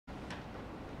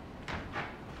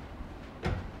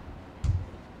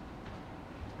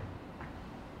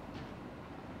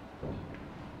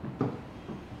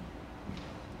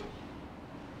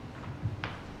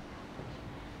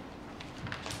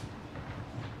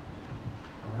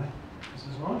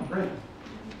is on, great.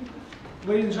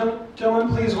 Ladies and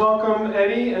gentlemen, please welcome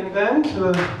Eddy and Ben to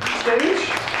the stage.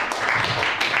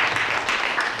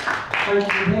 Thank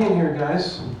you for being here,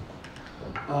 guys.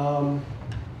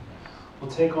 We'll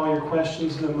take all your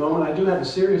questions in a moment. I do have a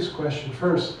serious question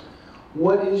first.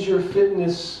 What is your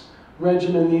fitness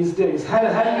regimen these days? How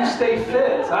do you stay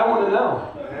fit? I want to know.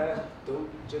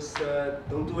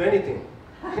 Don't do anything.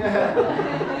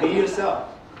 Be yourself.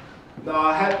 No,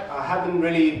 I haven't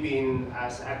really been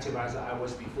as active as I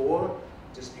was before,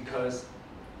 just because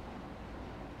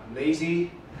I'm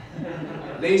lazy.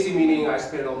 Lazy meaning I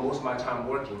spend most of my time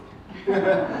working.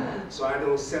 So I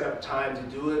don't set up time to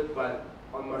do it, but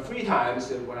on my free times,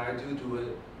 when I do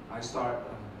it, I start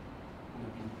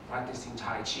practicing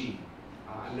Tai Chi.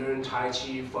 I learned Tai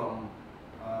Chi from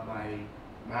my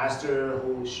master,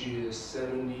 she is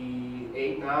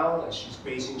 78 now, and she's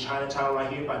based in Chinatown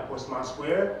right here by Postmark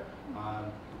Square.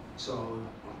 So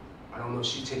I don't know if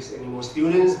she takes any more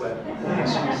students, but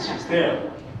she's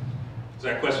there. Is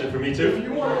that a question for me too? If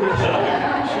you want.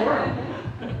 Sure.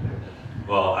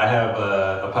 Well, I have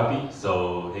a puppy,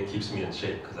 so it keeps me in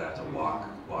shape because I have to walk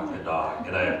the dog,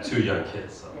 and I have 2 young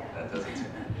kids, so that doesn't take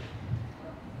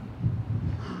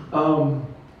me.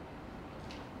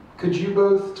 Could you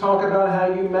both talk about how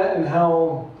you met and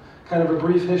how, kind of a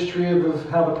brief history of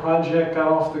how the project got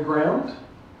off the ground?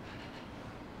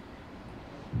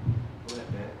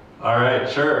 All right,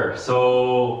 sure.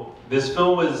 So this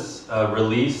film was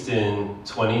released in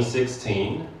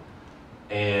 2016,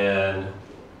 and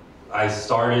I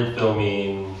started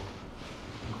filming,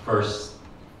 first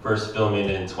filming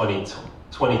in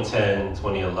 2010,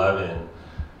 2011.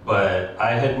 But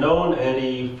I had known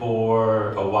Eddy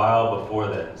for a while before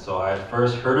then. So I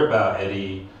first heard about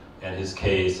Eddy and his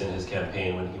case and his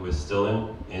campaign when he was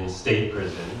still in state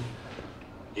prison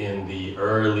in the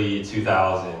early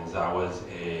 2000s. I was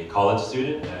a college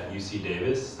student at UC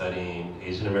Davis studying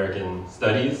Asian American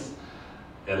studies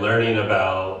and learning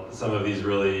about some of these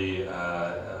really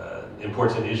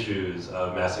important issues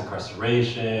of mass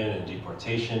incarceration and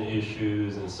deportation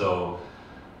issues. And so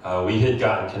we had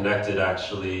gotten connected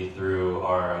actually through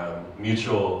our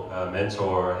mutual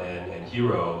mentor and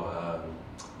hero,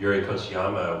 Yuri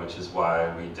Kochiyama, which is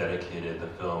why we dedicated the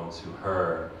film to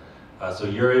her. So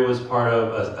Yuri was part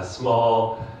of a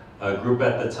small group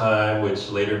at the time, which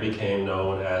later became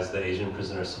known as the Asian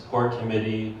Prisoner Support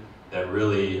Committee, that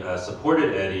really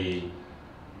supported Eddy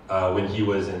when he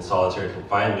was in solitary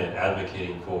confinement,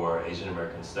 advocating for Asian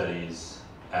American studies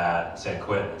at San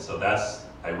Quentin. So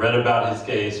I read about his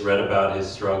case, read about his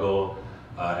struggle,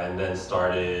 and then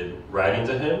started writing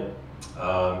to him.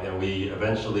 And we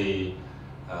eventually,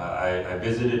 I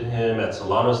visited him at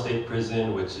Solano State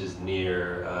Prison, which is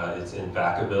near, it's in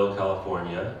Vacaville,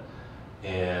 California.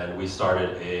 And we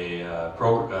started a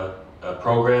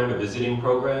visiting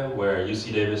program where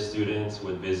UC Davis students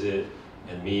would visit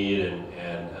and meet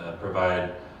and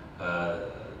provide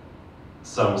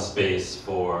some space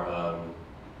for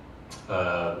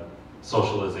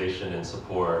socialization and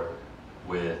support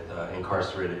with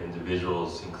incarcerated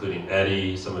individuals, including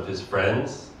Eddy, some of his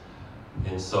friends.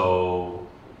 And so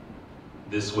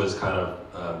this was kind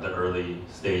of the early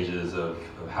stages of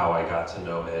how I got to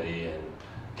know Eddy and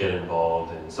get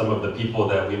involved. And some of the people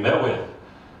that we met with,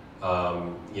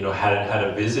 hadn't had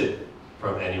a visit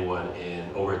from anyone in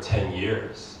over 10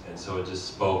 years. And so it just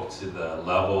spoke to the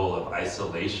level of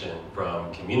isolation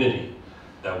from community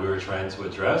that we were trying to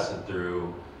address. And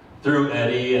through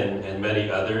Eddy and many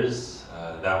others,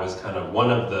 that was kind of one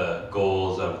of the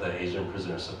goals of the Asian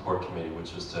Prisoner Support Committee,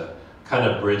 which was to kind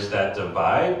of bridge that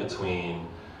divide between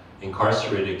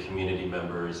incarcerated community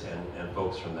members and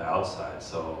folks from the outside.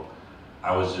 So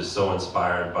I was just so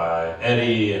inspired by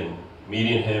Eddy and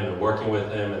meeting him and working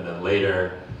with him, and then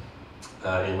later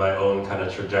in my own kind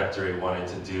of trajectory wanting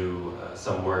to do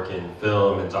some work in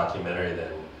film and documentary,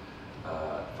 then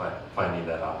finding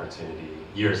that opportunity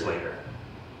years later.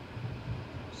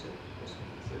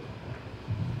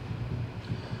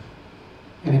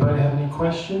 Anybody have any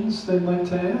questions they'd like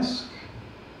to ask?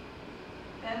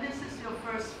 And this is your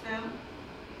first film?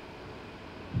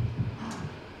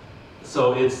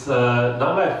 So it's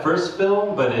not my first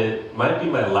film, but it might be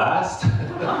my last.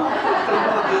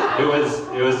 It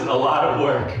was a lot of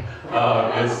work.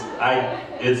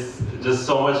 It's just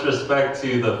so much respect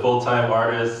to the full-time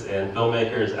artists and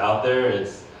filmmakers out there.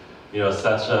 It's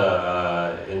such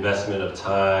a investment of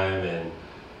time and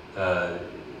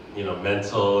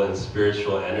mental and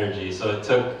spiritual energy. So it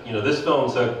took, this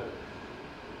film took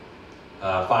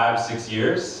 5-6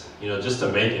 years, just to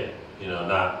make it.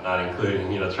 Not including,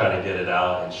 trying to get it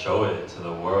out and show it to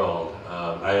the world.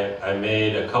 I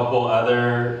made a couple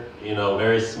other,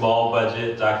 very small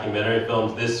budget documentary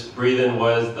films. This Breathin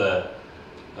was the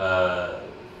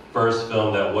first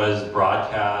film that was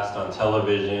broadcast on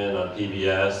television, on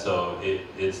PBS, so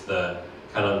it's the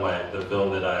kind of the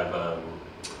film that I've,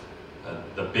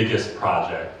 the biggest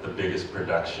project, the biggest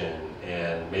production,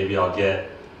 and maybe I'll get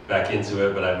back into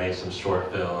it, but I made some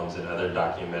short films and other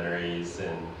documentaries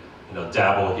and,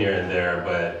 dabble here and there,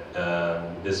 but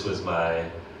this was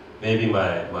maybe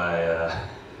my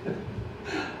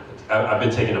I've been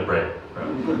taking a break.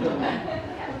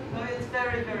 No, it's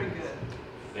very, very good.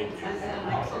 Thank you. It's an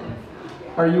excellent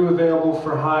film. Are you available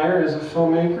for hire as a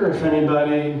filmmaker if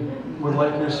anybody would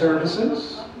like your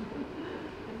services?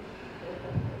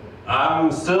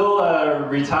 I'm still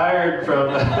retired from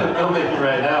filmmaking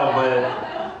right now,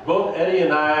 but both Eddy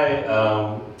and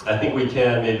I think we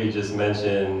can maybe just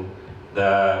mention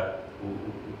that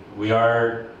we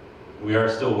are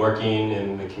still working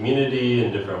in the community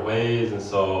in different ways, and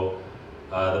so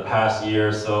the past year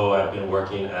or so I've been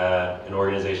working at an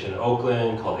organization in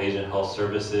Oakland called Asian Health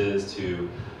Services to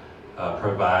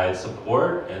provide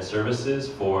support and services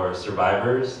for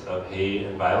survivors of hate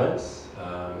and violence,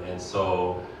 and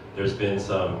so there's been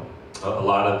a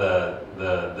lot of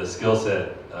the skill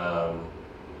set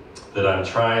that I'm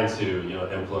trying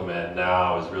to implement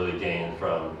now is really gained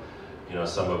from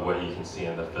some of what you can see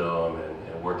in the film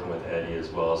and working with Eddy as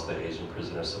well as the Asian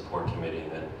Prisoner Support Committee.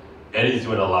 And Eddy's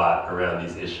doing a lot around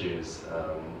these issues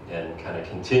and kind of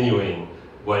continuing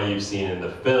what you've seen in the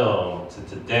film to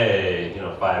today,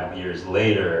 5 years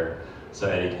later, so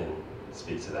Eddy can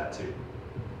speak to that too.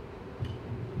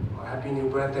 Well, Happy New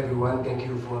Breath, everyone. Thank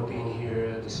you for being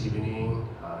here this evening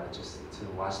just to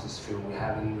watch this film. We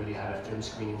haven't really had a film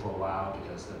screening for a while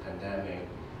because of the pandemic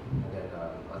and then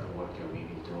other work that we've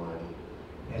been doing.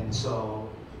 And so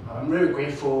I'm really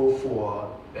grateful for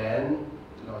Ben,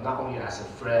 not only as a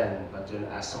friend, but then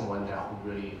as someone who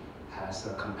really has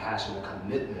a compassion and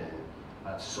commitment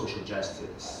to social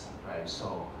justice, right?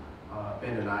 So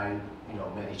Ben and I,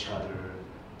 met each other,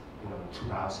 in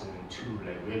 2002,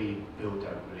 really built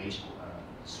a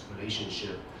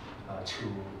relationship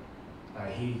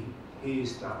he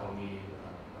is not only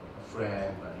a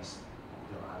friend, but he's,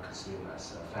 I consider him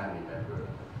as a family member,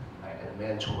 right, and a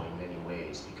mentor in many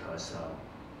ways, because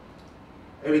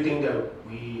everything that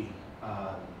we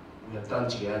have done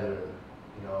together,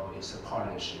 is a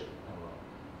partnership.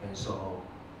 And so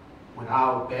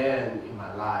without Ben in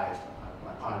my life,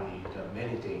 there are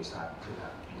many things I could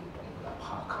have been able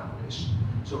to accomplish.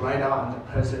 So right now I'm the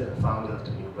president and founder of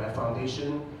the New Breath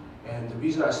Foundation. And the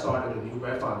reason I started the New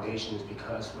Breath Foundation is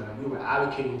because when we were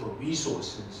advocating for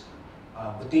resources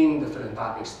within the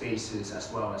philanthropic spaces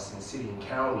as well as in city and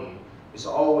county, it's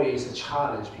always a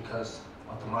challenge because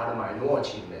of the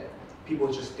minority myth.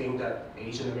 People just think that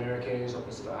Asian Americans or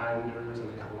Pacific Islanders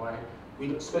and Hawaii,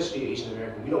 especially Asian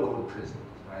Americans, we don't go to prison,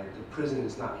 right? The prison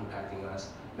is not impacting us.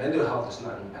 Mental health does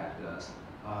not impact us.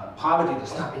 Poverty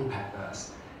does not impact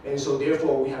us. And so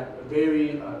therefore we have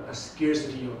a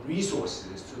scarcity of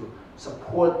resources to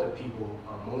support the people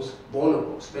most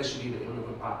vulnerable, especially the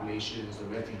immigrant populations, the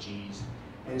refugees.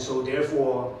 And so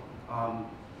therefore, I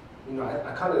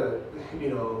kind of,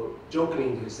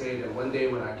 jokingly say that one day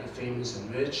when I get famous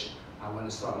and rich, I want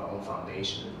to start my own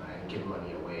foundation, right, and give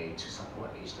money away to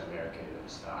support Asian American and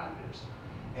Islanders.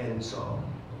 And so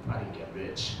I didn't get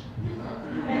rich.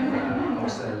 I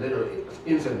was a little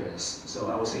infamous, so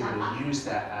I was able to use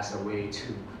that as a way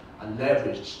to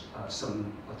leverage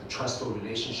some of the trustful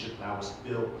relationship that I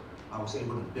was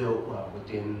able to build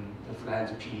within the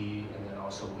philanthropy and then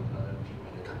also with other people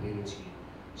in the community.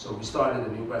 So we started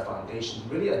the New Breath Foundation to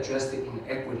really address the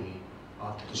inequity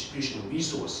of the distribution of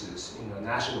resources in the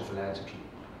national philanthropy,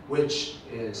 which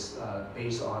is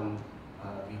based on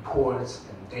reports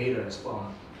and data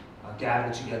from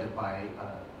gathered together by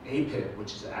API,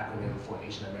 which is an acronym for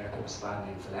Asian American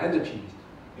Responding Philanthropy.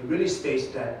 It really states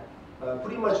that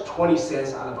pretty much 20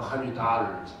 cents out of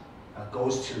 $100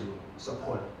 goes to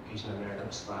support Asian American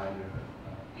responding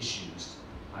issues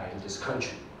in this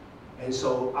country. And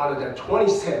so out of that 20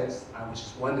 cents, I was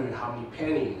just wondering how many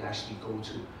pennies actually go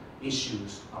to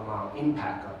issues around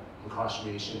impact of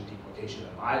incarceration, deportation,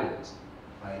 and violence,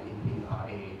 right, in our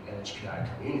NHPI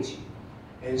community.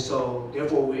 And so,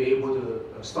 therefore, we're able to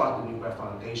start the New Breath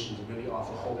Foundation to really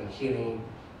offer hope and healing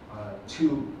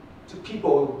to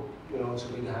people, so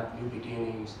they can have new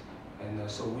beginnings, and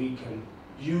so we can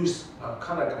use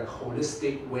kind of like a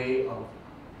holistic way of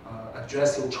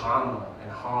addressing trauma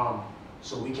and harm,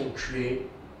 so we can create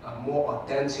a more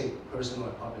authentic personal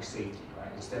and public safety,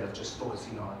 right? Instead of just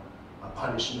focusing on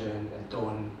punishment and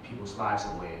throwing people's lives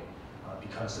away.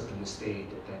 because of the mistake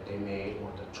that they made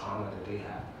or the trauma that they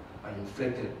have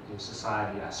inflicted in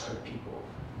society as hurt people.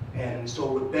 And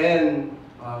so with Ben,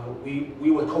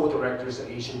 we were co-directors of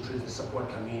Asian Prison Support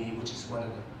Committee, which is one of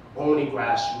the only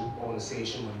grassroots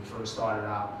organizations when we first started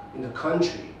out in the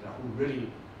country who really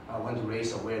want to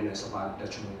raise awareness about the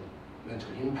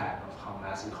detrimental impact of how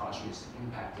mass incarceration is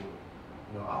impacting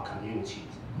our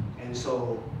communities. And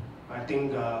so I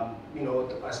think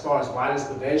as far as violence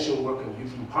prevention work and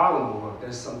youth empowerment work,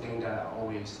 that's something that I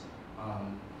always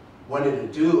wanted to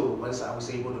do once I was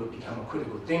able to become a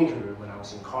critical thinker when I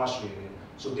was incarcerated.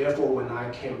 So therefore, when I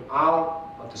came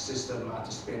out of the system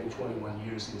after spending 21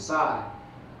 years inside,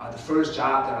 the first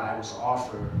job that I was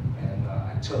offered and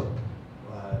I took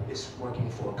is working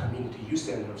for a community youth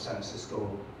center of San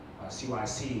Francisco,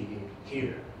 CYC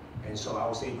here. And so I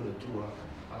was able to do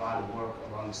a lot of work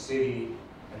around the city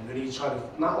and really try to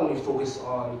not only focus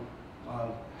on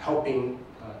helping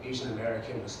Asian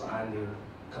American and Islander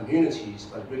communities,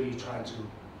 but really trying to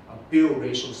build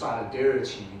racial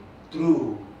solidarity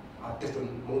through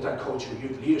different multicultural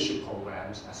youth leadership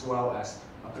programs, as well as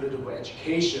political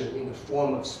education in the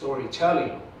form of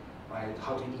storytelling, right?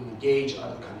 How to engage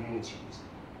other communities.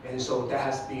 And so that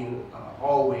has been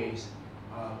always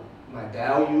my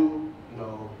value,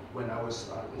 when I was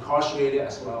incarcerated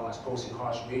as well as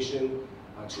post-incarceration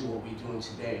to what we're doing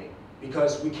today.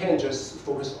 Because we can't just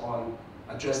focus on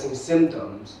addressing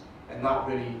symptoms and not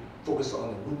really focus on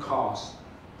the root cause,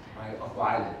 right, of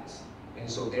violence. And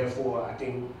so therefore, I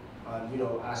think,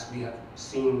 as we have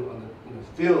seen on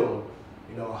the film,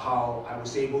 how I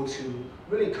was able to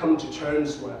really come to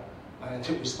terms with and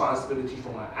took responsibility for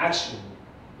my action,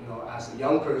 as a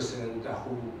young person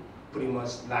who pretty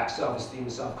much lacks self-esteem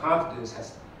and self-confidence,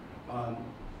 has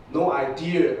no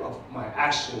idea of my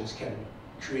actions can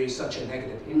create such a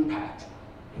negative impact,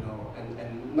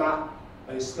 and not,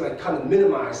 it's like kind of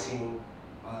minimizing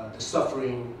the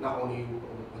suffering, not only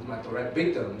with my direct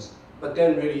victims, but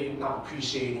then really not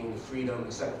appreciating the freedom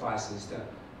and sacrifices that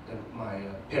my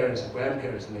parents and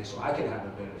grandparents made so I can have a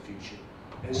better future.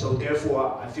 And so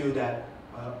therefore, I feel that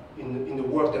in the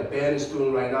work that Ben is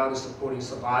doing right now, to supporting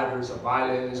survivors of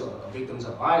violence or victims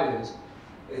of violence,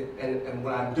 and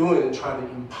what I'm doing, trying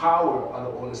to empower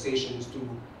other organizations through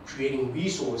creating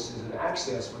resources and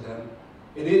access for them,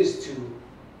 it is to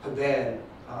prevent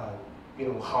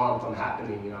harm from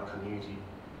happening in our community.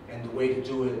 And the way to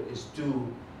do it is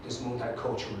through this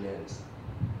multicultural lens.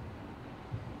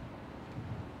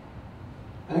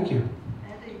 Thank you.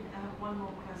 Eddy, I have one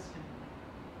more question.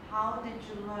 How did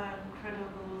you learn critical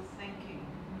thinking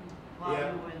while you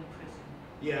were in prison?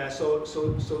 Yeah, so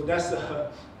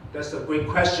that's a great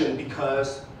question,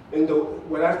 because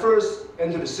when I first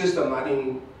entered the system, I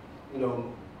didn't,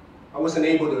 I wasn't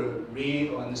able to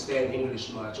read or understand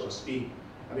English much or speak.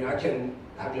 I mean, I can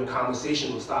have your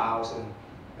conversational styles,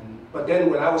 but then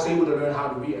when I was able to learn how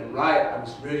to read and write, I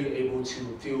was really able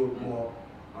to feel more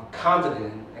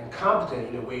confident and competent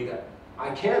in a way that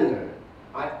I can learn.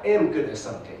 I am good at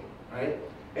something, right?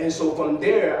 And so from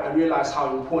there, I realized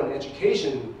how important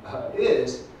education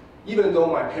is, even though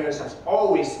my parents have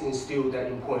always instilled that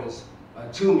importance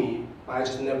to me, but I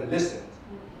just never listened,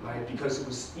 right? Because it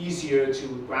was easier to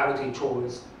gravitate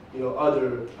towards,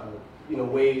 other,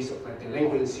 ways of like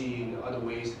delinquency and other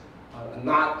ways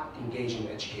not engaging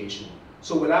in education.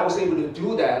 So when I was able to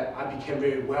do that, I became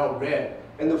very well-read.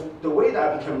 And the way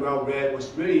that I became well-read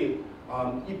was really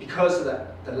because of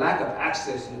the lack of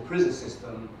access in the prison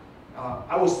system.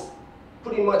 I was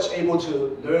pretty much able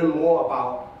to learn more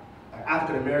about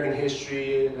African-American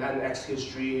history, Latinx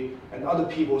history, and other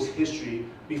people's history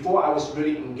before I was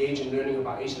really engaged in learning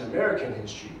about Asian American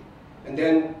history. And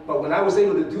then, but when I was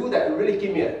able to do that, it really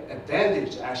gave me an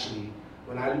advantage, actually,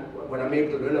 when I'm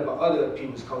able to learn about other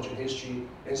people's culture and history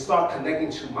and start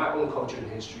connecting to my own culture and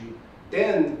history.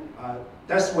 Then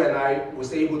that's when I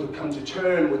was able to come to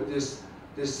terms with this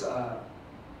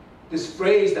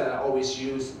phrase that I always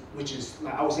use, which is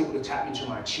I was able to tap into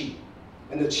my chi.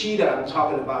 And the chi that I'm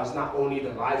talking about is not only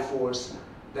the life force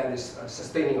that is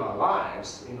sustaining our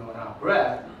lives, and our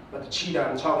breath, but the chi that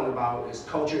I'm talking about is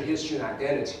culture, history, and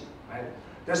identity, right?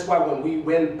 That's why when we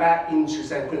went back into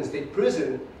San Quentin State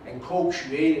Prison and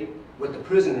co-created with the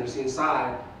prisoners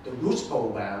inside the Roots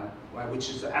program, right, which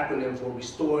is the acronym for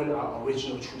Restoring Our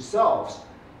Original True Selves,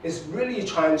 it's really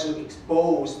trying to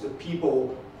expose the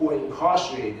people who are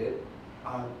incarcerated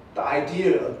the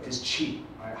idea of this chi.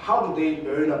 Right? How do they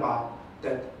learn about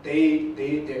that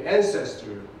their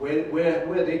ancestor,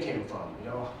 where they came from,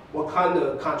 what kind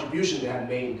of contribution they have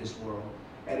made in this world,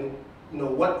 and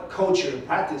what culture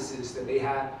practices that they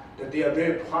have that they are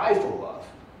very prideful of,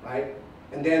 right?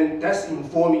 And then that's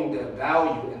informing their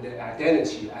value and their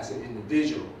identity as an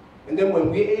individual. And then when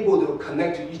we're able to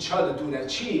connect to each other through that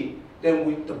chi,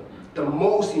 then the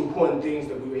most important things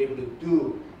that we were able to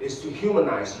do is to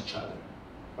humanize each other,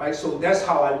 right? So that's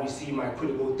how I receive my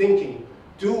critical thinking,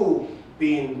 through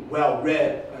being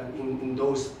well-read in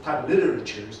those type of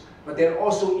literatures, but then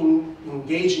also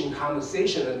engage in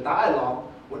conversation and dialogue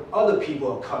with other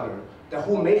people of color that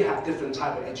who may have different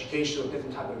type of education or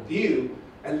different type of view.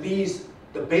 At least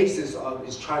the basis of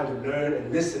is trying to learn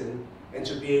and listen and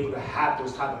to be able to have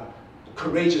those type of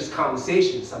courageous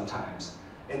conversations sometimes.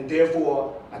 And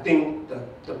therefore, I think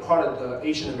the part of the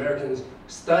Asian Americans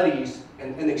studies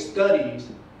and ethnic studies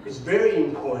is very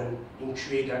important in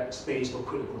creating that space for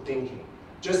critical thinking.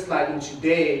 Just like in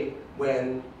today,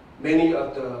 when many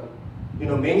of the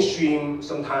mainstream,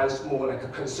 sometimes more like a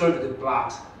conservative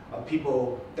blocks of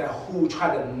people who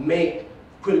try to make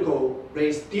critical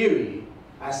race theory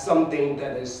as something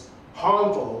that is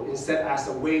harmful instead as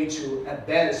a way to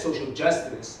advance social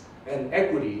justice and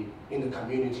equity in the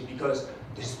community. Because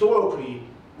historically,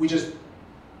 we just,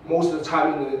 most of the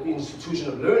time in the institution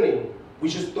of learning, we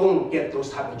just don't get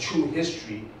those type of true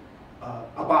history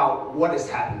about what is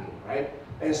happening, right?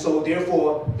 And so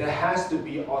therefore, there has to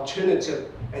be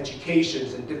alternative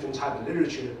educations and different type of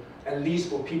literature, at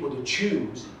least for people to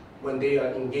choose when they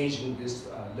are engaged in this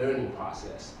learning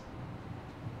process.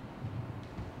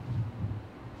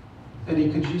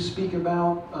 Eddy, could you speak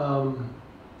about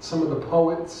some of the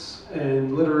poets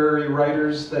and literary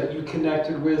writers that you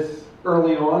connected with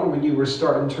early on when you were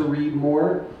starting to read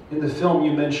more? In the film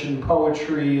you mentioned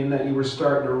poetry and that you were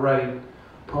starting to write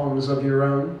poems of your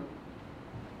own.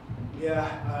 Yeah,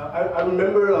 I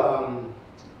remember,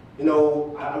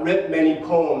 I read many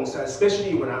poems,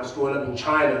 especially when I was growing up in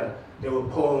China. There were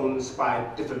poems by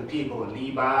different people,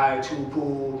 Li Bai, Tu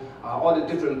Pu, all the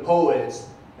different poets.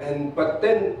 But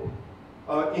then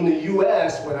in the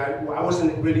US, when I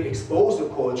wasn't really exposed to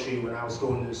poetry when I was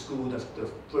going to school the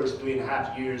first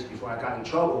 3.5 years before I got in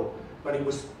trouble. But it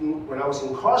was when I was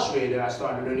incarcerated, I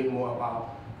started learning more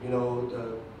about,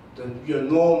 your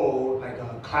normal, like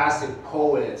classic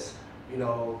poets,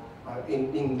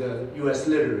 in the US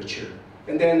literature.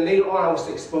 And then later on, I was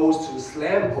exposed to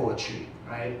slam poetry,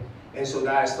 right? And so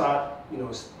that I start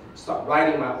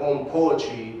writing my own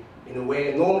poetry in a way.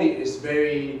 And normally it's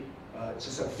very,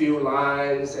 just a few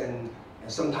lines and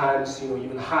sometimes,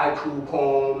 even haiku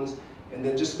poems, and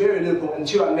then just very little,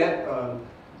 until I met,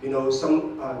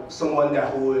 someone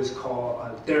who is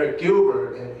called Derek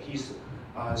Gilbert, and he's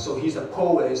a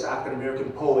poet, he's an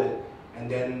African-American poet, and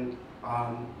then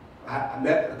I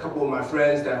met a couple of my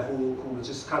friends who were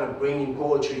just kind of bringing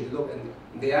poetry to look,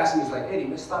 and they asked me, it's like, Eddy,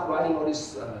 man, stop writing all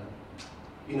this,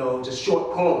 just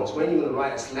short poems. When are you going to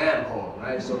write a slam poem,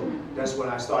 right? So that's when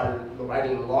I started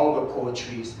writing longer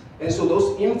poetries. And so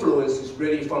those influences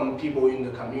really from people in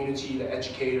the community, the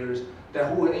educators,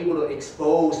 who were able to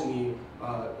expose me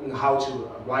in how to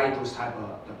write those type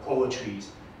of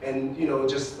poetries. And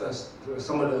just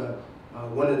some of the,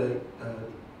 one of the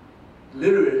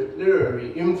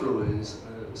literary influence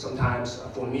sometimes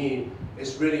for me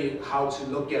is really how to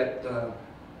look at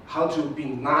how to be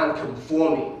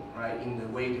non-conforming, right, in the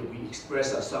way that we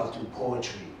express ourselves through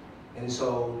poetry. And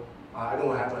so I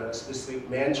don't have a specific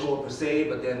mentor per se,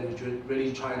 but then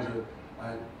really trying to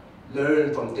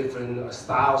learn from different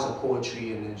styles of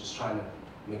poetry and then just trying to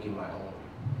make it my own.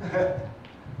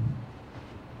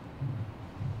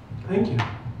 Thank you.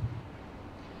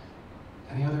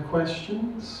 Any other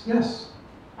questions? Yes?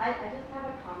 I just have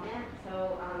a comment.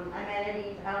 So I met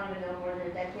Eddy, I don't even know, more than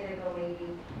a decade ago maybe,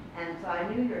 and so I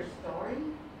knew your story,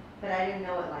 but I didn't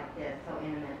know it like this, so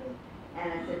intimately.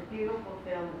 And it's a beautiful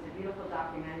film, it's a beautiful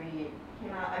documentary. It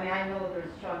came out, I know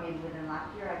there's a show maybe within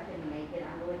last year, I couldn't make it.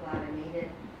 I'm really glad I made it.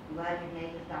 I'm glad you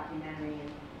made this documentary,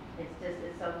 and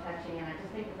it's so touching, and I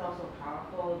just think it's also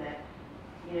powerful that,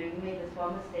 you made this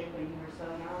one mistake when you were so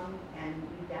young, and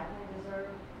you definitely deserve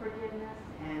forgiveness,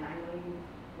 and I know you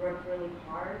worked really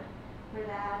hard for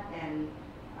that, and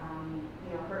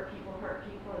hurt people,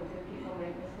 and good people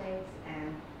make mistakes,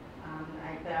 and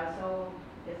it's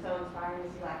so inspiring to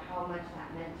see like how much that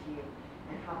meant to you,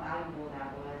 and how valuable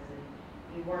that was, and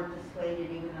you weren't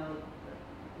dissuaded even though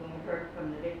when we heard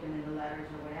from the victim in the letters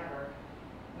or whatever,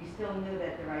 you still knew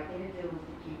that the right thing to do was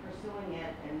to keep pursuing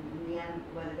it, and in the end,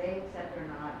 whether they accept or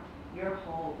not, you're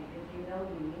whole because you know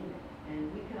you mean it. And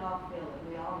we can all feel it.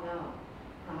 We all know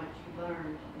how much you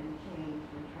learned and changed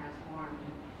and transformed.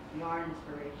 And you are an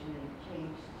inspiration and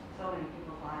changed so many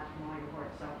people's lives from all your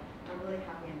work. So I'm really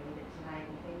happy I made it tonight,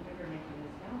 and thank you for making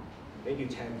this film. Thank you,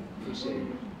 Tammy. Appreciate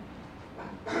it.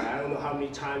 I don't know how many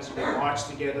times we marched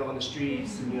together on the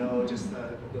streets, you know, just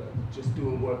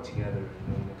doing work together, you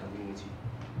know, in the community.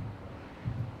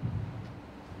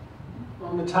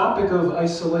 On the topic of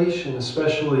isolation,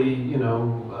 especially, you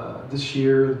know, this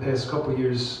year, the past couple of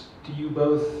years, do you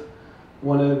both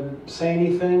want to say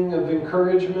anything of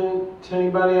encouragement to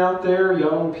anybody out there,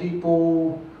 young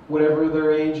people, whatever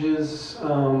their age is,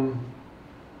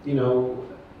 you know,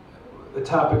 the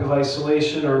topic of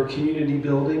isolation or community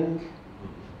building?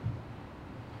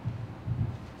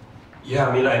 Yeah,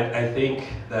 I mean, I think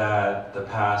that the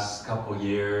past couple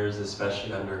years,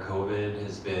 especially under COVID,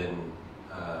 has been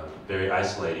very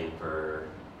isolating for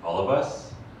all of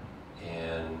us.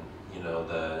 And, you know,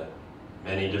 the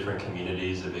many different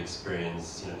communities have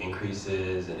experienced, you know,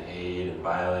 increases in hate and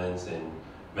violence and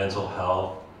mental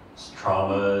health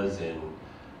traumas and,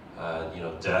 you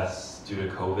know, deaths due to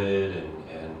COVID. And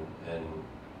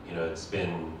you know, it's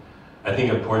been, I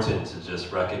think, important to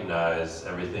just recognize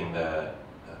everything that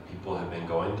people have been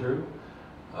going through,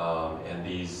 and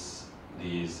these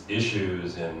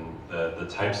issues and the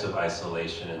types of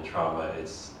isolation and trauma.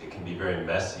 It can be very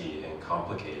messy and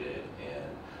complicated, and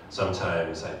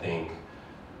sometimes I think,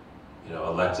 you know,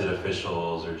 elected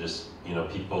officials or just, you know,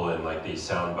 people in like these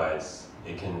sound bites,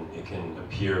 it can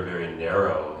appear very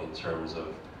narrow in terms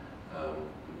of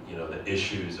you know, the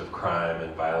issues of crime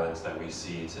and violence that we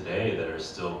see today that are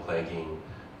still plaguing,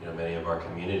 you know, many of our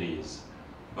communities.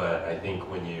 But I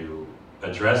think when you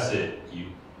address it,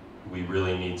 we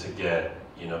really need to get,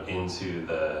 you know, into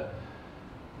the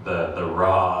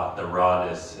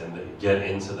rawness and get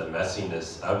into the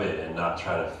messiness of it, and not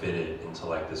try to fit it into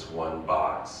like this one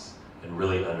box, and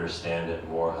really understand it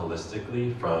more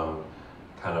holistically from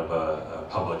kind of a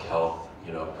public health,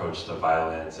 you know, approach to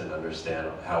violence, and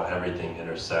understand how everything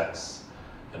intersects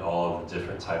and all of the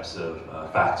different types of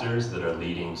factors that are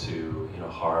leading to, you know,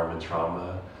 harm and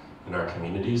trauma in our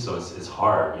community. So it's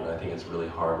hard, you know, I think it's really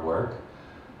hard work,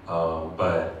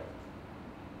 but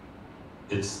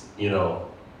it's, you know,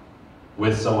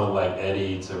 with someone like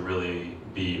Eddy to really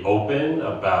be open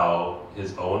about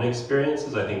his own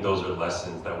experiences, I think those are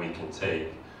lessons that we can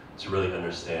take to really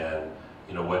understand,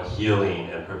 you know, what healing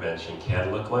and prevention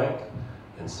can look like.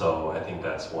 And so I think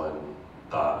that's one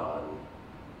thought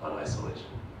on isolation.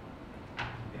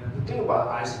 Yeah, the thing about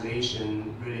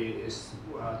isolation really is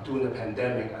during the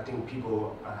pandemic, I think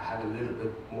people had a little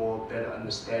bit more better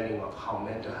understanding of how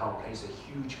mental health plays a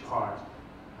huge part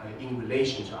in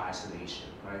relation to isolation,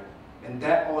 right? And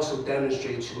that also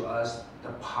demonstrates to us the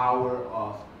power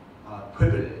of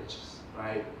privileges,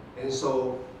 right? And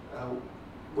so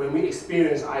when we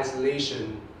experience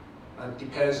isolation,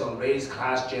 depends on race,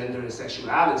 class, gender, and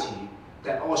sexuality,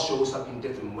 that all shows up in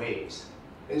different ways.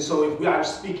 And so if we are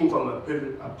speaking from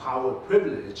a power of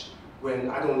privilege, when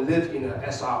I don't live in an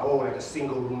SRO, like a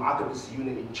single room occupancy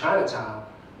unit in Chinatown,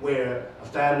 where a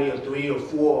family of 3 or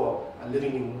 4 are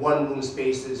living in one room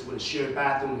spaces with a shared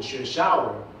bathroom and shared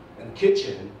shower and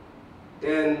kitchen,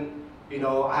 then, you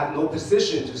know, I have no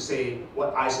position to say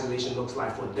what isolation looks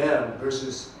like for them,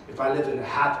 versus if I live in a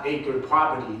half-acre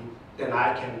property, then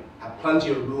I can have plenty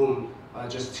of room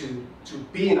just to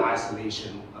be in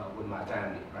isolation with my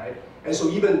family, right? And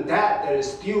so even that, there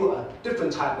is still a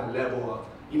different type of level of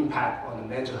impact on the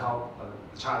mental health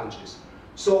challenges.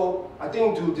 So I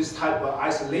think through this type of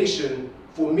isolation,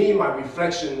 for me, my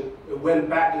reflection went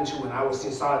back into when I was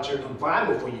in solitary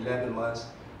confinement for 11 months,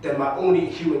 then my only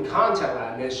human contact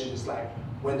that I mentioned is like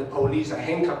when the police are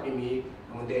handcuffing me,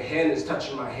 and when their hand is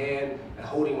touching my hand and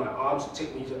holding my arms to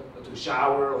take me to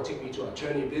shower or take me to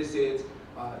attorney visits,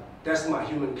 that's my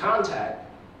human contact.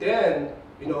 Then,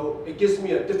 you know, it gives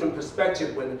me a different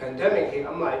perspective when the pandemic hit.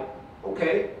 I'm like,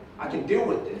 okay, I can deal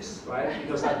with this, right?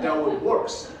 Because I dealt with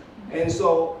worse. And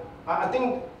so I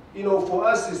think, you know, for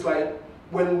us, it's like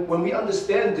when we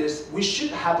understand this, we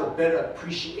should have a better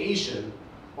appreciation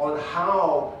on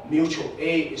how mutual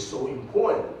aid is so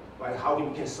important, right? How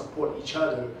we can support each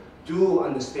other through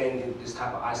understanding this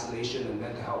type of isolation and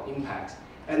mental health impacts,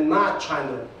 and not trying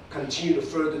to continue to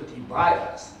further divide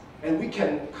us. And we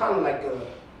can kind of like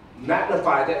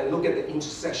magnify that and look at the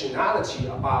intersectionality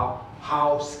about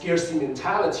how scarcity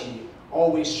mentality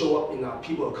always show up in our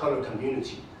people of color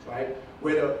communities, right?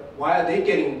 Why are they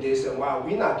getting this and why are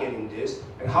we not getting this?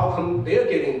 And how come they're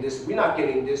getting this, we're not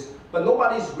getting this? But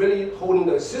nobody's really holding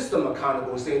the system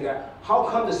accountable, saying that how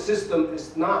come the system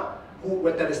is not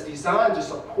that is designed to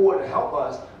support and help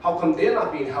us, how come they're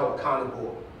not being held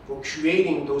accountable for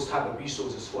creating those type of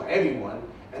resources for everyone,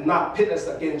 and not pit us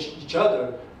against each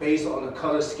other based on the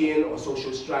color, skin, or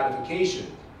social stratification,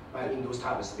 right, in those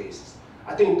type of spaces.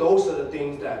 I think those are the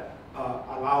things that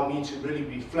allow me to really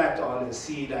reflect on and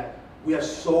see that we have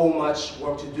so much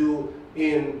work to do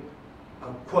in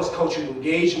cross-cultural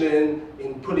engagement,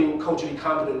 in putting culturally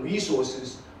competent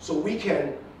resources, so we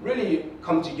can really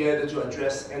come together to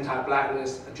address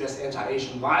anti-Blackness, address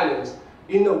anti-Asian violence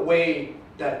in a way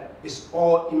that is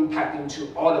all impacting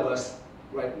to all of us,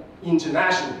 right,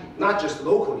 internationally, not just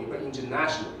locally, but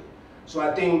internationally. So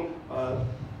I think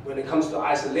when it comes to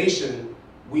isolation,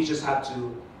 we just have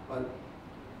to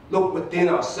look within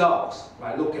ourselves,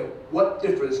 right? Look at what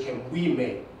difference can we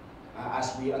make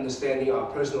as we understanding our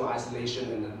personal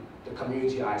isolation and the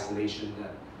community isolation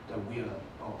that we are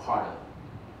a part of.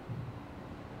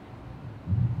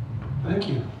 Thank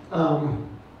you.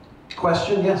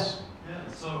 Question? Yes. Yeah.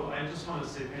 So I just want to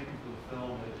say thank you for the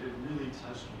film. It really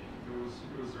touched me.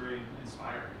 It was very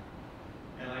inspiring.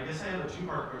 And I guess I have a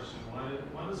two-part question.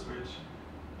 One is which,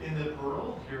 in the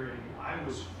parole hearing, I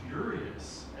was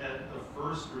furious at the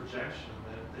first rejection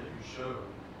that you showed.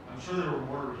 I'm sure there were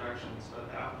more rejections,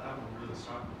 but that one really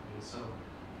struck with me. So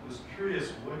I was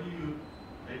curious,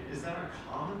 is that a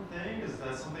common thing? Is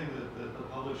that something that the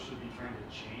public should be trying to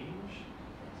change?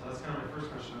 So that's kind of my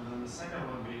first question. And then the second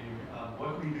one being,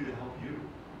 what can we do to help you?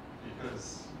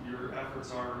 Because your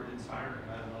efforts are inspiring.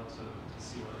 I'd love to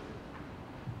see what I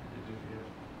could do for you.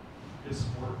 Give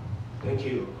support. Thank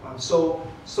you. So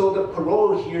the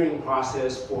parole hearing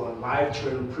process for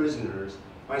life-term prisoners,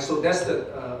 right? So that's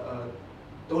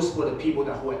those were the people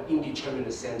who had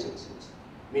indeterminate sentences,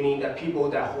 meaning that people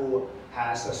who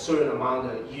has a certain amount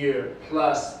of year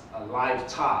plus a life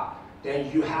top,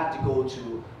 then you have to go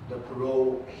to the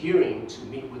parole hearing to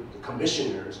meet with the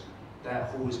commissioners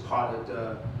who is part of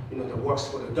that works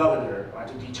for the governor, right,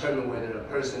 to determine whether a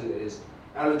person is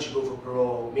eligible for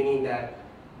parole, meaning that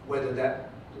whether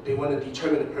they want to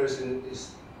determine the person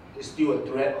is still a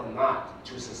threat or not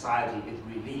to society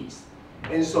if released.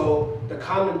 And so the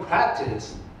common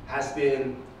practice has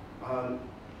been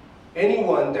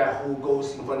anyone who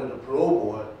goes in front of the parole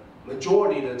board,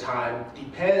 majority of the time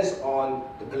depends on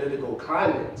the political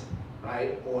climate,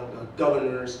 right, or the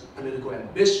governor's political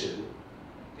ambition,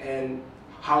 and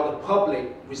how the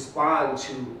public respond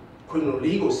to criminal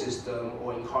legal system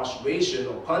or incarceration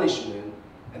or punishment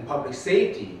and public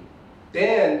safety.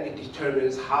 Then it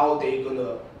determines how they're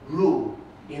gonna rule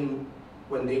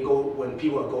when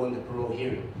people are going to parole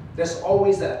hearing. There's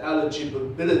always an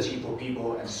eligibility for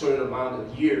people at a certain amount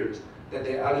of years that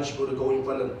they're eligible to go in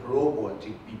front of the parole board to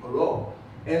be paroled.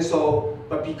 And so,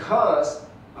 but because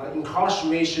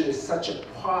incarceration is such a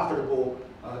profitable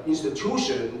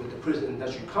institution with the prison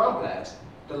industrial complex,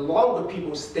 the longer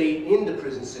people stay in the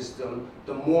prison system,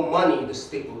 the more money the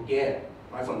state will get,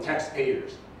 right, from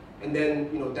taxpayers. And then,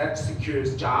 that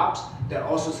secures jobs, that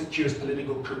also secures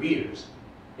political careers.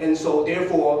 And so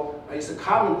therefore, it's a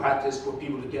common practice for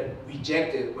people to get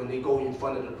rejected when they go in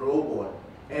front of the parole board.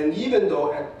 And even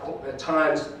though at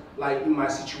times, like in my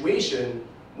situation,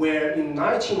 where in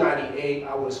 1998,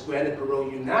 I was granted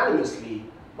parole unanimously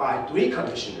by 3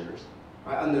 commissioners,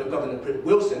 right, under Governor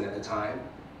Wilson at the time.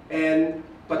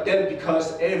 But then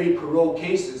because every parole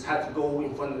cases had to go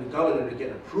in front of the governor to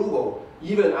get approval,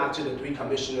 even after the 3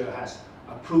 commissioner has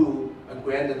approved and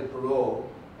granted the parole.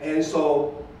 And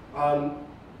so in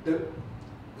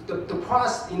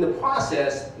the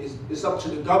process is up to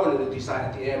the governor to decide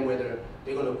at the end whether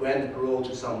they're going to grant the parole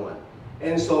to someone.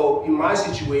 And so in my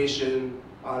situation,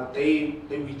 they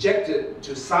rejected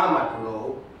to sign my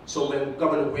parole. So when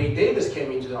Governor Gray Davis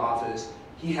came into the office,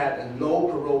 he had a no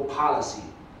parole policy,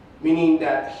 meaning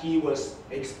that he was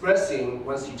expressing,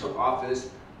 once he took office,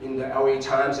 in the LA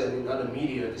Times and in other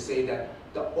media, to say that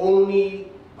the only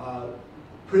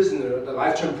prisoner, the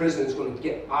life-term prisoner, is going to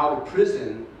get out of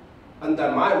prison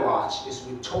under my watch is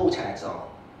with toll tags on,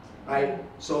 right?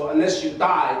 So unless you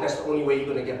die, that's the only way you're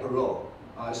going to get parole.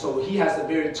 So he has a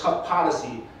very tough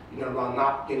policy, around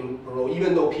not getting parole,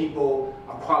 even though people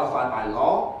are qualified by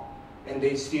law, and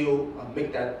they still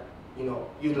make that,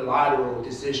 unilateral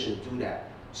decision to do that.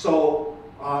 So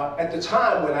at the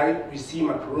time when I received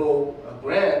my parole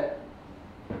grant,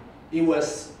 it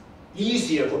was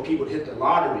easier for people to hit the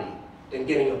lottery than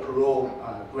getting a parole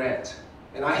grant.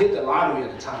 And I hit the lottery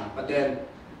at the time, but then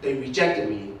they rejected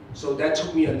me. So that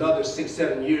took me another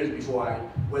 6-7 years before I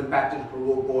went back to the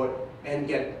parole board and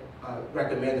get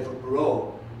recommended for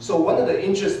parole. So one of the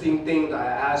interesting things that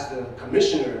I asked the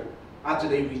commissioner, after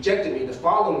they rejected me, the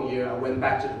following year I went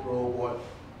back to the parole board,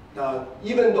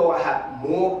 even though I had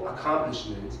more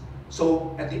accomplishments,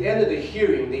 so at the end of the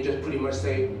hearing, they just pretty much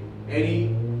say,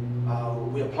 Eddy,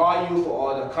 we applaud you for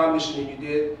all the accomplishment you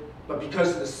did, but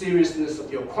because of the seriousness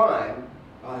of your crime,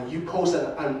 you pose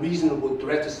an unreasonable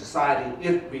threat to society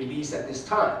if released at this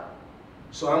time.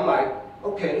 So I'm like,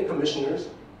 okay, commissioners,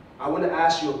 I want to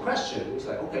ask you a question. He's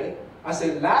like, okay. I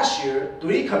said, last year,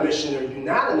 3 commissioners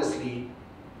unanimously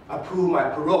approved my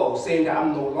parole, saying that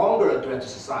I'm no longer a threat to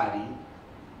society.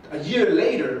 A year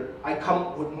later, I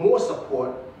come with more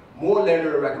support, more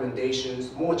letter of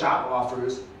recommendations, more job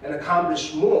offers, and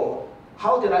accomplish more.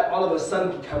 How did I all of a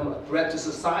sudden become a threat to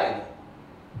society?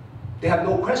 They have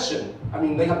no question. I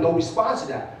mean, they have no response to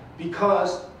that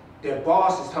because their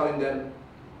boss is telling them,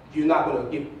 you're not going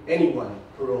to give anyone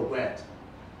parole grant,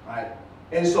 right?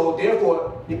 And so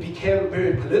therefore, it became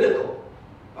very political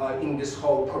in this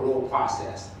whole parole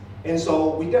process. And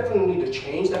so we definitely need to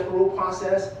change that parole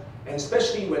process, and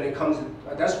especially when it comes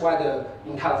to, that's why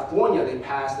in California, they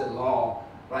passed a law,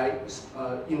 right,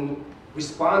 in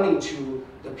responding to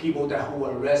the people who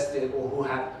were arrested or who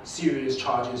had serious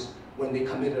charges when they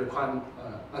committed a crime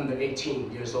under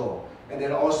 18 years old. And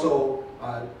then also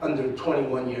under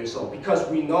 21 years old, because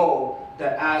we know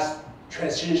that as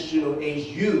transitional age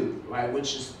youth, right,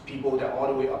 which is people that all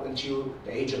the way up until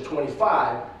the age of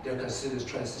 25, they're considered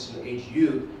transitional age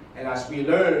youth. And as we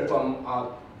learned from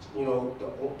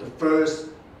the first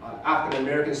African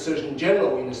American Surgeon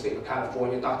General in the state of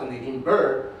California, Dr. Nadine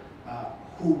Bird,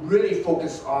 who really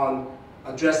focused on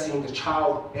addressing the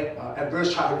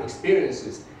adverse childhood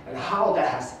experiences and how that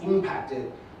has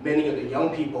impacted many of the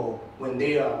young people when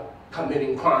they are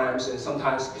committing crimes, and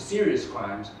sometimes serious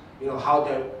crimes.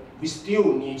 How we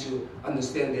still need to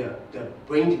understand their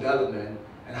brain development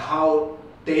and how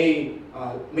they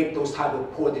make those type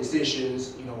of poor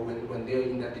decisions, when they're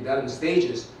in the development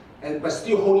stages, but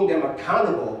still holding them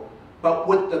accountable, but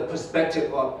with the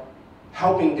perspective of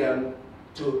helping them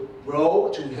to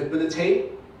grow, to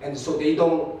rehabilitate, and so they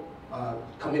don't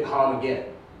commit harm again,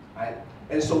 right?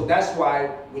 And so that's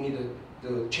why we need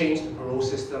to change the parole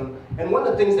system. And one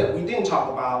of the things that we didn't talk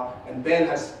about, and Ben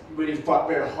has really fought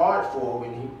very hard for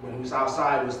when he was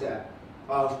outside, was that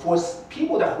for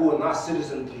people who are not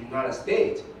citizens of the United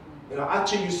States,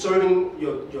 after you serving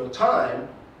your time,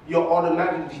 you're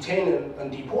automatically detained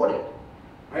and deported,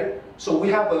 right? So we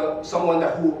have someone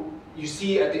who you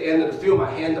see at the end of the film.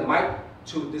 I hand the mic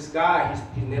to this guy.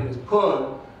 His name is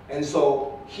Pun, and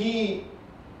so he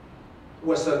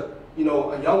was a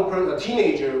young person, a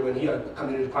teenager when he had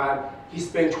committed a crime. He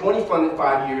spent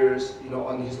 25 years,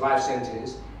 on his life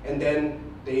sentence, and then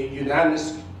they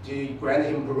unanimously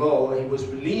granted him parole, and he was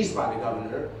released by the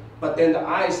governor. But then the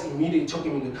ICE immediately took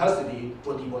him into custody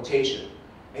for deportation.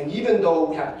 And even though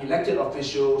we have elected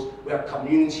officials, we have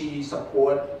community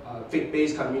support,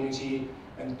 faith-based community,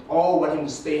 and all want him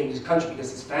to stay in this country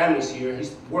because his family is here,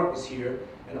 his work is here,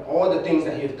 and all the things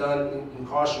that he has done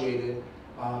incarcerated,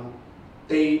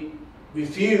 they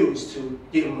refuse to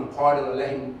give him a pardon or let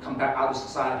him come back out of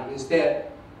society.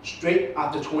 Instead, straight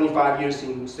after 25 years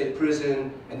in state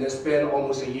prison and then spent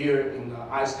almost a year in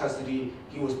ICE custody,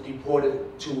 he was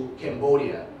deported to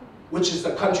Cambodia, which is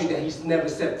a country that he's never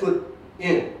set foot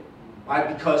in, right?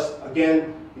 Because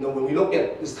again, when we look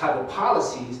at this type of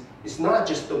policies, it's not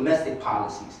just domestic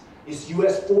policies, it's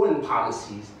US foreign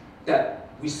policies that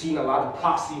we've seen a lot of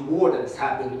proxy war that has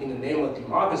happened in the name of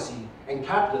democracy and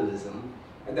capitalism,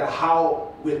 and that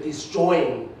how we're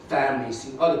destroying families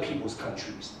in other people's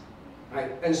countries,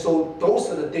 right? And so those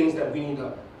are the things that we need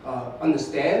to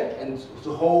understand and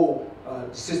to hold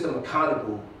the system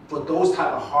accountable for those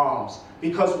type of harms.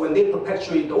 Because when they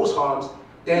perpetuate those harms,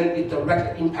 then it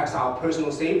directly impacts our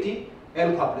personal safety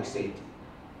and public safety.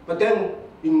 But then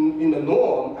in the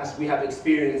norm, as we have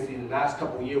experienced in the last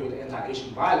couple of years with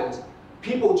anti-Asian violence,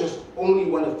 people just only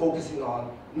want to focus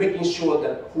on making sure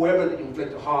that whoever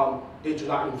inflicted harm, they do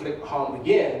not inflict harm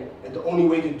again, and the only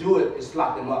way to do it is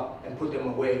lock them up and put them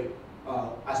away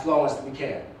as long as we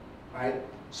can, right?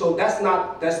 So that's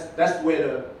where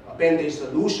the Band-Aid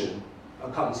solution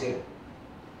comes in.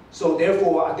 So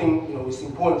therefore, I think it's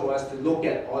important for us to look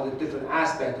at all the different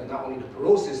aspects of not only the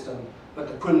parole system, but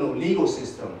the criminal legal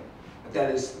system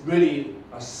that is really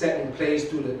set in place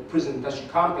through the prison industry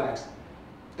complex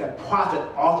that profit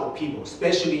off of people,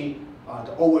 especially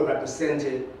the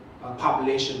overrepresented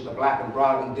population, the Black and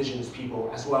brown indigenous people,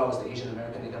 as well as the Asian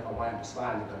American, Native Hawaiian,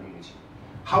 Pacific community.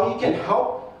 How you can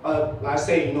help, I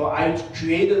say, I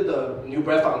created the New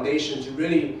Breath Foundation to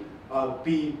really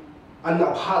be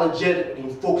unapologetic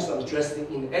and focused on addressing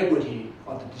inequity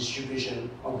of the distribution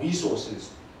of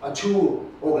resources to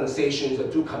organizations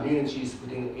or to communities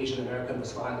within the Asian American,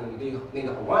 Pacific, and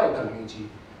Native Hawaiian community.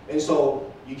 And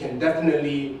so you can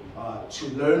definitely to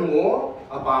learn more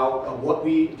about what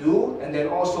we do, and then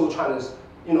also try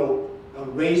to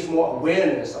raise more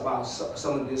awareness about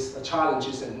some of these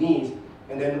challenges and needs.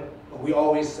 And then we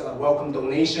always welcome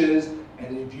donations.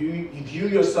 And if you view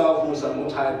yourself as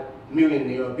a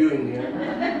millionaire or billionaire,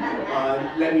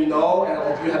 let me know.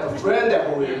 And if you have a friend that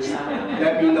who is,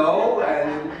 let me know.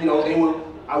 And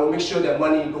I will make sure that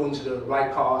money go into the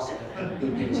right cause and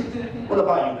good places. What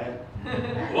about you,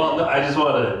 man? Well, no, I just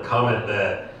want to comment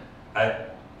that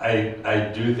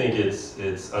I do think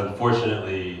it's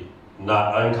unfortunately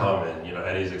not uncommon,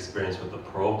 Eddy's experience with the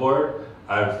parole board.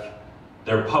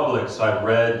 They're public, so I've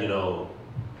read,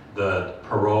 the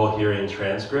parole hearing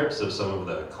transcripts of some of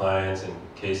the clients and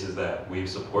cases that we've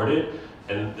supported.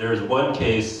 And there's one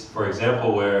case, for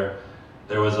example, where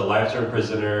there was a life-term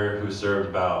prisoner who served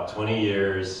about 20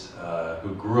 years,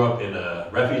 who grew up in a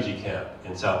refugee camp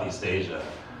in Southeast Asia.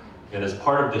 And as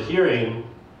part of the hearing,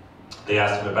 they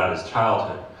asked him about his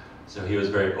childhood. So he was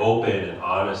very open and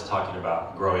honest, talking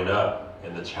about growing up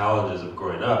and the challenges of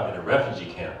growing up in a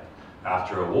refugee camp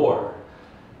after a war.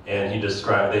 And he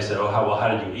described, they said, oh, how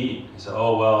did you eat? He said,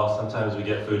 oh, well, sometimes we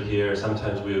get food here,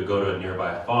 sometimes we would go to a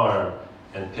nearby farm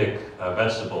and pick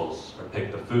vegetables or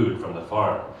pick the food from the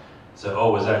farm. He said,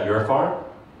 oh, was that your farm?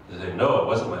 They said, no, it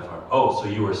wasn't my farm. Oh, so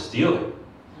you were stealing.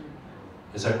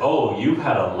 He said, oh, you've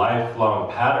had a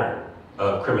lifelong pattern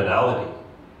of criminality.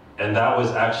 And that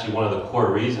was actually one of the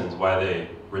core reasons why they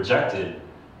rejected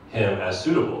him as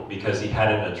suitable, because he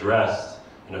hadn't addressed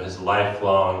his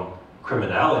lifelong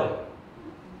criminality.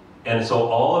 And so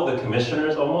all of the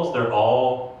commissioners almost, they're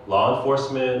all law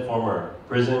enforcement, former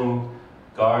prison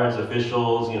guards,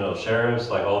 officials,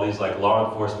 sheriffs, like all these law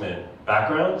enforcement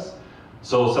backgrounds.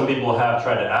 So some people have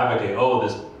tried to advocate, oh,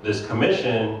 this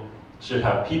commission should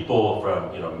have people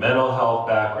from mental health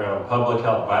background, public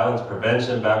health, violence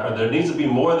prevention background. There needs to be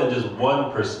more than just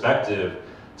one perspective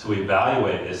to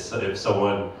evaluate if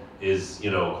someone is,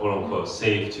 quote unquote,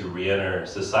 safe to re-enter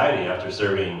society after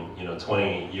serving,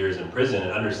 20 years in prison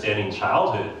and understanding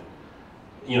childhood,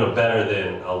 better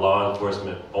than a law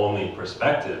enforcement only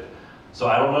perspective. So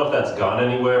I don't know if that's gone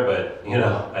anywhere, but,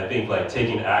 I think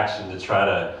taking action to try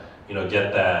to,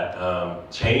 get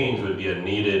that change would be a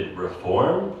needed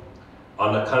reform.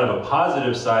 On the kind of a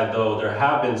positive side though, there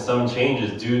have been some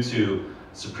changes due to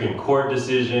Supreme Court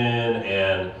decision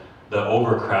and the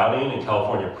overcrowding in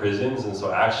California prisons. And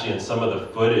so actually in some of the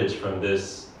footage from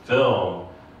this film,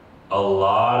 a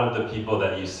lot of the people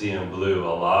that you see in blue, a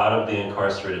lot of the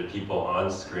incarcerated people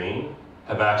on screen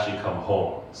have actually come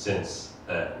home since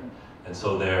then. And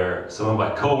so they're some of my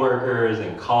coworkers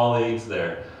and colleagues,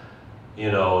 they're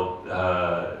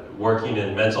working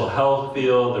in mental health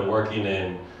field, they're working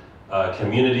in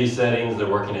community settings, they're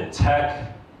working in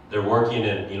tech, they're working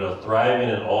in, thriving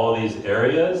in all these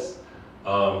areas.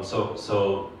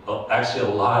 So actually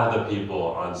a lot of the people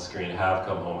on screen have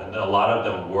come home, and a lot of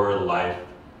them were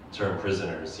life-term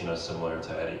prisoners, similar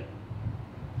to Eddy.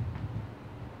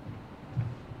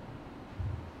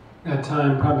 Got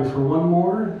time probably for one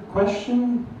more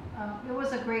question. It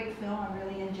was a great film. I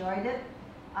really enjoyed it.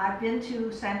 I've been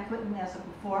to San Quentin as a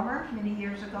performer many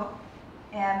years ago,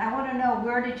 and I want to know,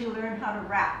 where did you learn how to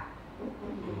rap?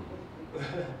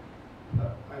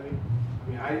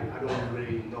 I don't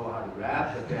really know how to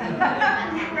rap, but then,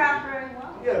 You rap very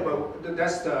well. yeah, but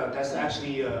that's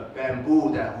actually Bamboo,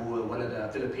 one of the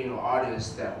Filipino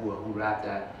artists who rapped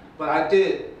that. But I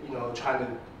did, try to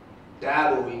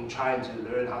dabble in trying to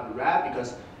learn how to rap,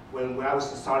 because when I was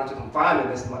starting to confinement,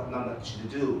 there's not much to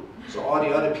do. So all the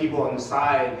other people on the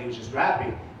side, they were just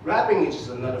rapping. Rapping is just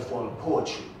another form of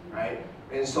poetry, right?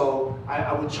 And so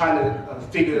I would try to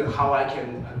figure how I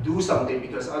can do something,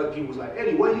 because other people was like,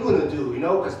 Eddy, what are you gonna do?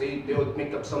 Because they would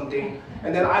make up something.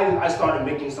 And then I started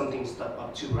making something stuff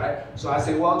up too, right? So I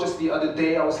said, well, just the other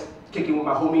day I was kicking with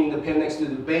my homie in the pen next to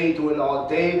the bay, doing it all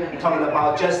day, talking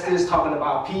about justice, talking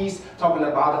about peace, talking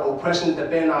about the oppression that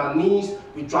bend our knees.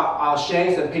 We drop our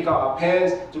shanks and pick up our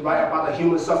pens to write about the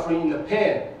human suffering in the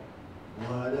pen.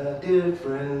 What a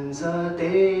difference a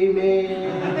day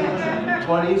makes,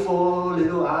 24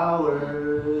 little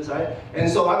hours, right? And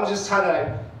so I'm just trying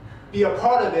to be a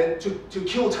part of it to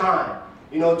kill time,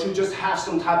 to just have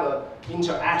some type of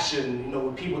interaction,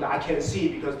 with people that I can't see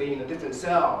because they're in a different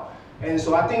cell. And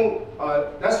so I think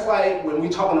that's why when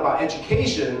we're talking about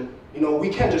education, we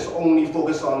can't just only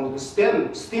focus on the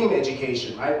STEM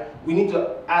education, right? We need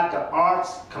to add the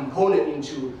arts component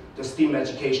into the STEM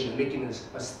education and making this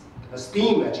a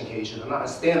STEAM education and not a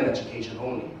STEM education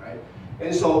only, right?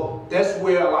 And so that's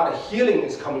where a lot of healing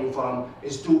is coming from,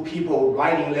 is through people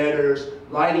writing letters,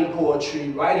 writing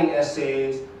poetry, writing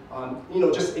essays,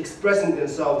 just expressing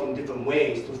themselves in different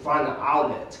ways to find an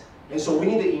outlet. And so we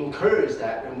need to encourage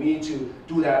that, and we need to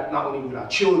do that not only with our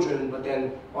children, but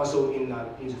then also in the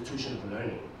institution of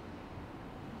learning.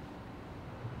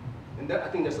 And I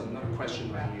think there's another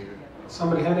question right here.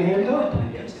 Somebody had a hand up?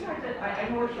 I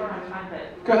know we're short on time,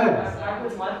 but Go ahead. I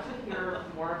would love to hear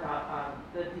more about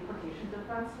the deportation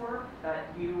defense work that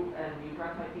you and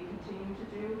MAMORI might be continuing to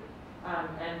do.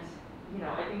 And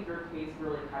I think your case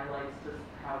really highlights just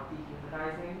how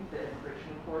dehumanizing the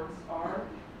immigration courts are,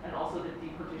 and also the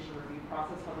deportation review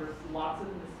process, how there's lots of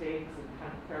mistakes and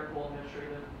kind of clerical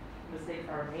administrative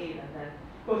mistakes are made. And then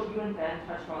both you and Ben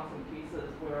touched on some cases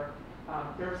where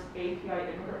there's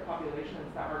API immigrant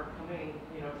populations that are coming,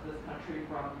 to this country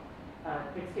from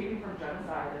escaping from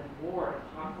genocide and war and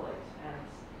conflict. And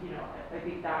I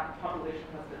think that population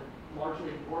has been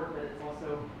largely ignored, but it's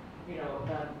also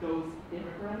those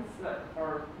immigrants that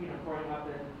are growing up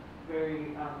in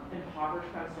very impoverished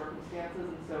kind of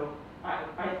circumstances. And so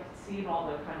I've seen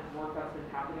all the kind of work that's been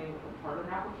happening with the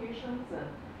pardon applications and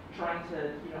trying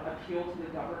to appeal to the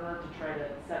governor to try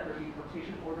to set their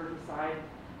deportation orders aside.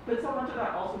 But so much of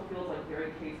that also feels like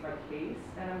very case by case.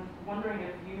 And I'm wondering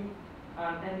if you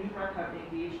and MAMORI have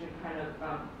engaged in kind of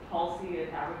policy and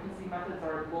advocacy methods that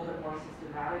are a little bit more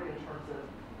systematic in terms of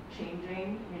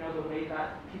changing, the way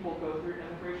that people go through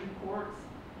immigration courts,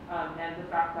 and the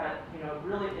fact that,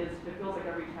 really it feels like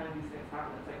every time these things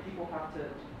happen, it's like people have to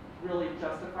really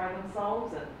justify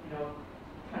themselves and,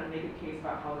 kind of make a case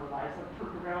about how their lives have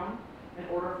turned around in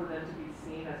order for them to be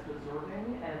seen as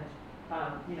deserving and,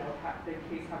 the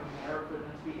case having merit for them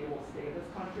to be able to stay in this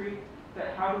country. But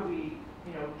how do we,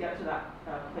 get to that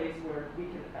place where we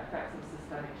can affect some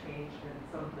systemic change in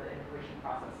some of the immigration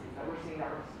processes that we're seeing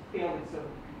that are failing so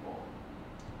many people?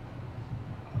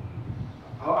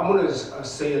 I'm going to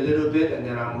say a little bit, and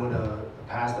then I'm going to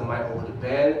pass the mic over to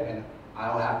Ben, and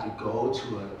I'll have to go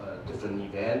to a different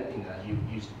event in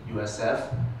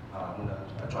USF. I'm going to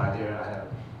drive there. I have,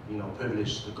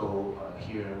 privilege to go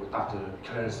here with Dr.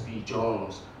 Clarence B.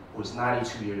 Jones, who is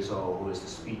 92 years old, who is the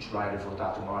speech writer for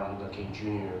Dr. Martin Luther King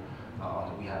Jr. On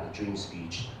the We Have a Dream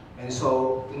speech. And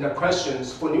so in the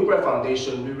questions, for New Breath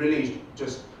Foundation, we're really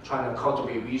just trying to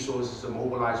cultivate resources and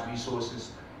mobilize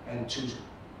resources and to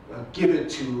give it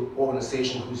to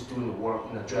organizations who's doing the work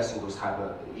in addressing those type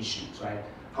of issues, right?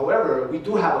 However, we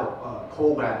do have a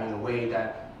program in a way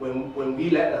that when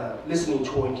we led a listening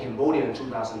tour in Cambodia in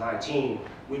 2019,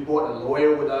 we brought a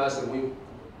lawyer with us and we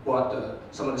brought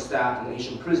some of the staff in the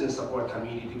Asian Prison Support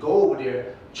Committee to go over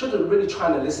there, really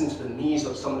trying to listen to the needs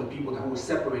of some of the people who were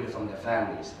separated from their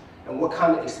families and what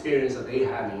kind of experience are they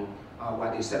having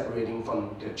while they're separating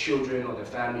from their children or their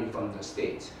family from the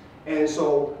states. And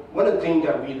so one of the things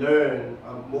that we learned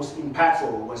most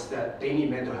impactful was that they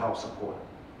need mental health support.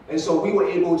 And so we were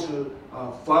able to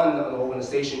fund an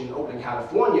organization in Oakland,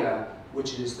 California,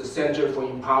 which is the Center for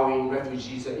Empowering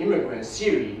Refugees and Immigrants,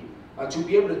 CAAMFest, to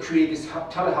be able to create this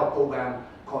telehealth program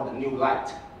called the New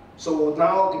Light. So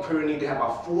now currently they have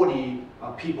about 40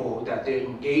 people that they're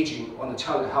engaging on the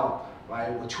telehealth,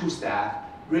 right, with 2 staff,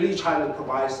 really trying to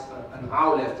provide an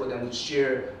outlet for them to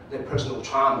share their personal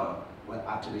trauma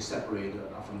after they separate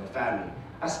from their family.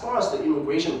 As far as the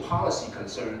immigration policy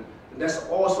concerned, there's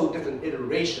also different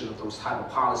iteration of those type of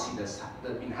policy that's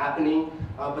been happening,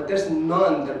 but there's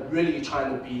none that really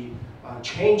trying to be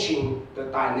changing the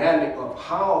dynamic of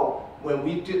how, when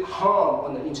we did harm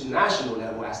on the international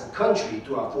level as a country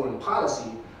through our foreign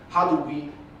policy, how do we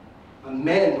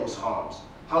amend those harms?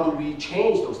 How do we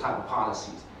change those type of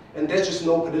policies? And there's just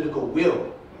no political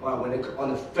will on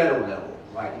the federal level,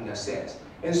 right, in that sense.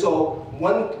 And so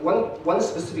one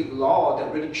specific law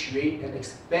that really created and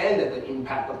expanded the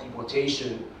impact of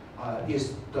deportation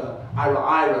is the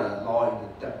IRA law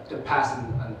that passed in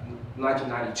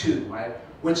 1992, right?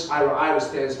 Which IRA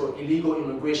stands for Illegal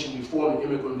Immigration Reform and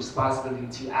Immigrant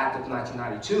Responsibility Act of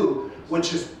 1992,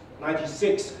 which is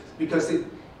 1996 because in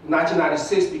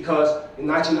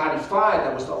 1995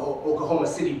 that was the Oklahoma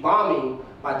City bombing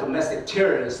by domestic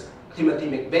terrorist Timothy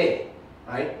McVeigh,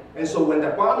 right? And so when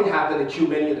that bombing happened, it killed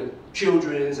many of the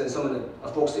children and some of the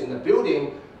folks in the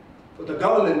building. The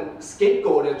government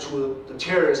scapegoated to the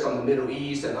terrorists from the Middle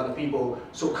East and other people.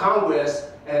 So Congress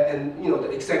and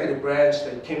the executive branch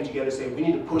that came together and said we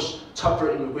need to push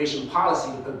tougher immigration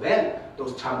policy to prevent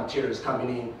those type of terrorists coming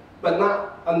in, but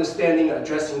not understanding and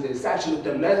addressing that it's actually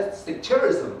domestic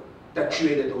terrorism that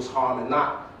created those harm and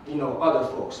not other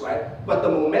folks, right? But the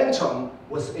momentum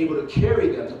was able to carry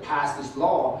them to pass this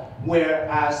law,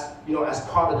 whereas as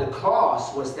part of the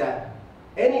clause was that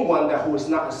anyone who is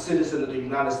not a citizen of the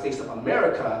United States of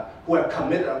America who have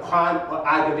committed a crime or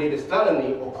aggravated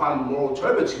felony or crime of moral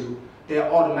turpitude, they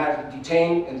are automatically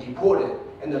detained and deported,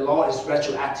 and the law is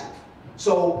retroactive.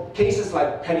 So cases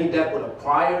like petty theft with a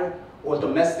prior, or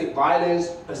domestic violence,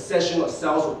 possession or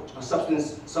sales of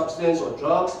substance or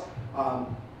drugs,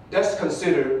 that's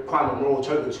considered crime of moral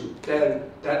turpitude. Then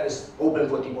that is open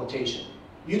for deportation.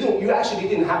 You actually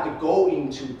didn't have to go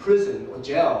into prison or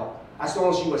jail as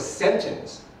long as you were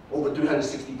sentenced over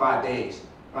 365 days,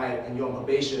 right? And you're on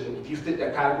probation. If you fit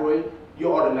that category,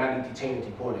 you're automatically detained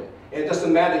and deported. And it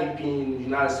doesn't matter you've been in the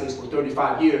United States for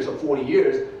 35 years or 40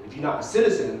 years. If you're not a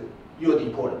citizen, you're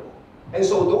deportable. And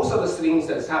so those are the things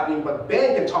that's happening. But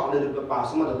Ben can talk a little bit about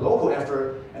some of the local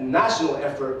effort and national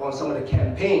effort on some of the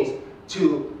campaigns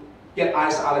to get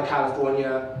ICE out of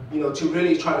California, to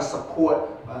really try to support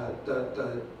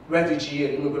the refugee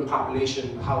and immigrant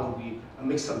population. How do we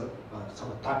make some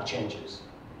type of changes?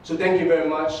 So thank you very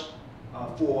much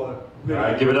for. All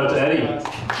right, give it up to Eddy. I'll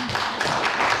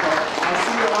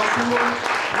see you.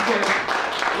 You can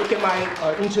look at my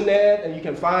internet and you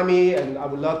can find me, and I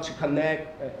would love to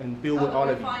connect and build with all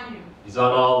of you. He's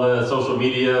on all the social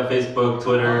media, Facebook,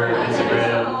 Twitter,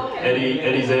 Instagram,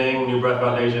 Eddy Zheng, New Breath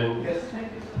Foundation. Yes.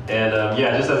 And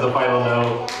yeah, just as a final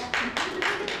note,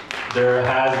 there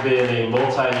has been a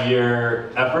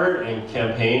multi-year effort and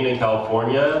campaign in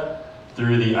California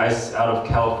through the ICE Out of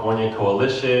California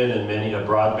Coalition and a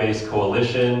broad-based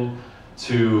coalition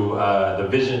to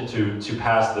to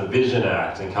pass the Vision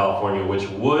Act in California, which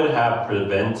would have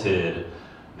prevented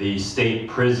the state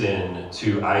prison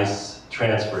to ICE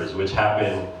transfers, which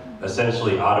happen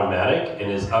essentially automatic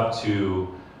and is up to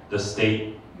the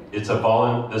state.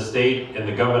 The state and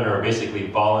the governor are basically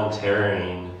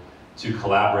volunteering to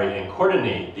collaborate and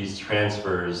coordinate these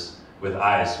transfers with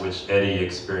ICE, which Eddy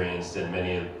experienced and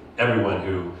everyone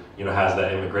who has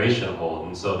that immigration hold.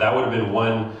 And so that would have been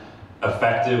one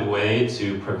effective way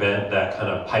to prevent that kind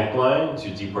of pipeline to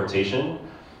deportation,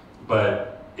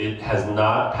 but it has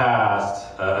not passed,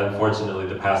 unfortunately,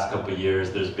 the past couple of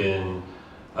years. There's been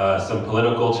some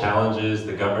political challenges.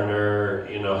 The governor,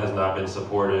 has not been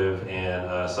supportive,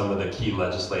 and some of the key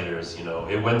legislators,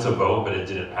 it went to vote, but it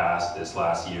didn't pass this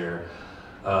last year.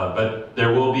 But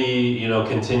there will be,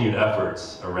 continued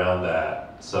efforts around that.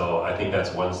 So I think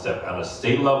that's one step on a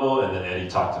state level, and then Eddy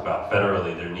talked about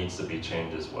federally, there needs to be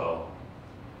change as well.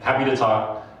 Happy to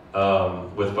talk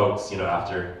with folks,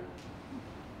 after.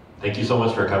 Thank you so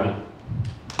much for coming.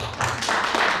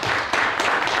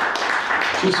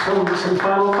 Just some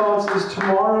final thoughts. Is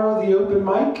tomorrow the open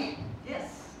mic?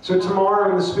 Yes. So tomorrow,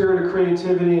 in the spirit of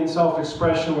creativity and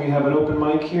self-expression, we have an open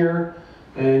mic here,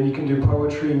 and you can do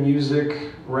poetry,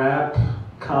 music, rap,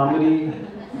 comedy,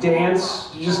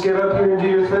 dance. You just get up here and do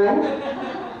your thing.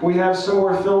 We have some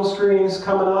more film screenings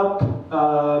coming up,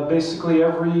 basically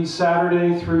every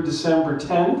Saturday through December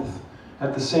 10th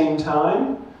at the same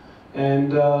time.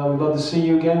 And we'd love to see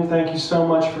you again. Thank you so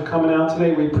much for coming out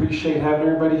today. We appreciate having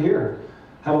everybody here.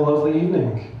 Have a lovely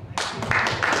evening.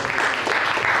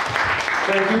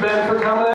 Thank you, Ben, for coming out.